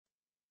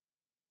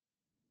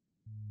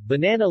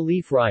Banana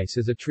leaf rice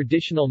is a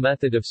traditional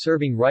method of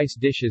serving rice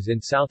dishes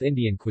in South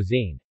Indian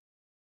cuisine.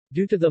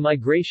 Due to the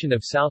migration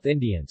of South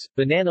Indians,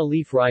 banana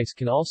leaf rice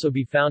can also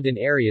be found in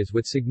areas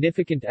with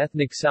significant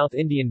ethnic South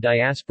Indian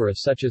diaspora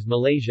such as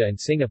Malaysia and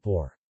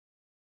Singapore.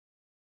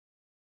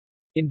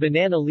 In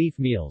banana leaf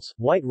meals,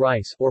 white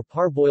rice, or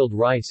parboiled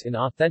rice in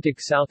authentic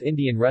South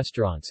Indian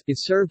restaurants,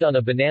 is served on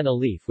a banana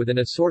leaf with an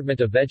assortment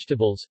of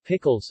vegetables,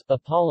 pickles,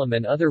 appalam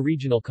and other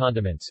regional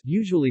condiments,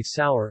 usually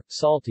sour,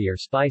 salty or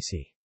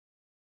spicy.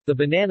 The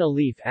banana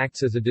leaf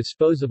acts as a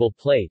disposable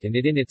plate and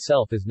it in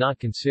itself is not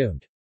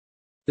consumed.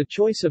 The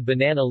choice of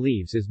banana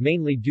leaves is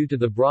mainly due to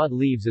the broad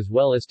leaves as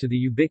well as to the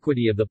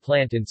ubiquity of the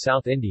plant in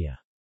South India.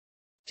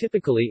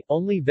 Typically,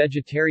 only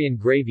vegetarian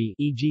gravy,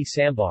 e.g.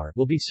 sambar,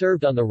 will be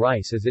served on the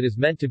rice as it is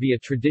meant to be a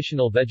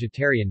traditional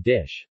vegetarian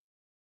dish.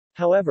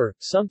 However,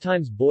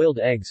 sometimes boiled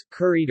eggs,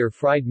 curried or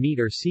fried meat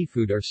or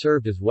seafood are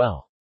served as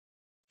well.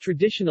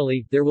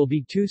 Traditionally, there will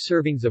be 2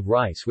 servings of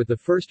rice with the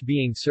first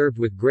being served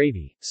with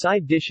gravy,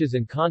 side dishes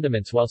and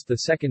condiments whilst the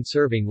second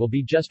serving will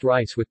be just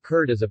rice with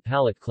curd as a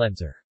palate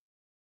cleanser.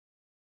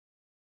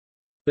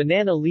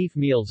 Banana leaf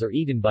meals are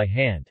eaten by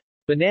hand.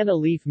 Banana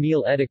leaf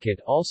meal etiquette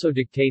also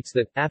dictates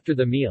that, after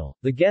the meal,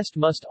 the guest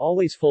must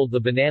always fold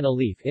the banana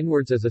leaf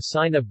inwards as a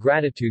sign of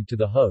gratitude to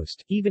the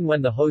host, even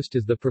when the host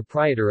is the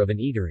proprietor of an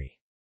eatery.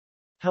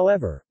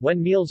 However,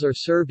 when meals are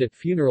served at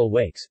funeral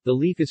wakes, the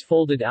leaf is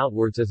folded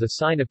outwards as a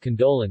sign of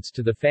condolence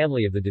to the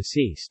family of the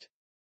deceased.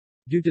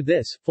 Due to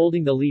this,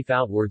 folding the leaf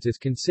outwards is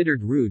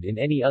considered rude in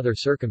any other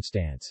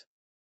circumstance.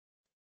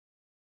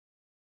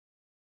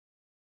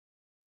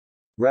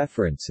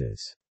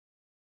 References.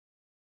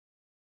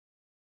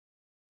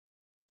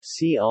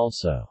 See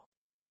also: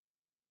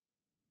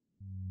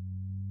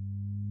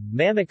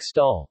 Mamak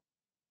stall,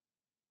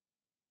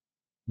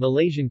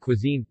 Malaysian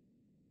cuisine,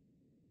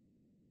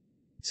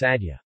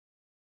 Sadhya.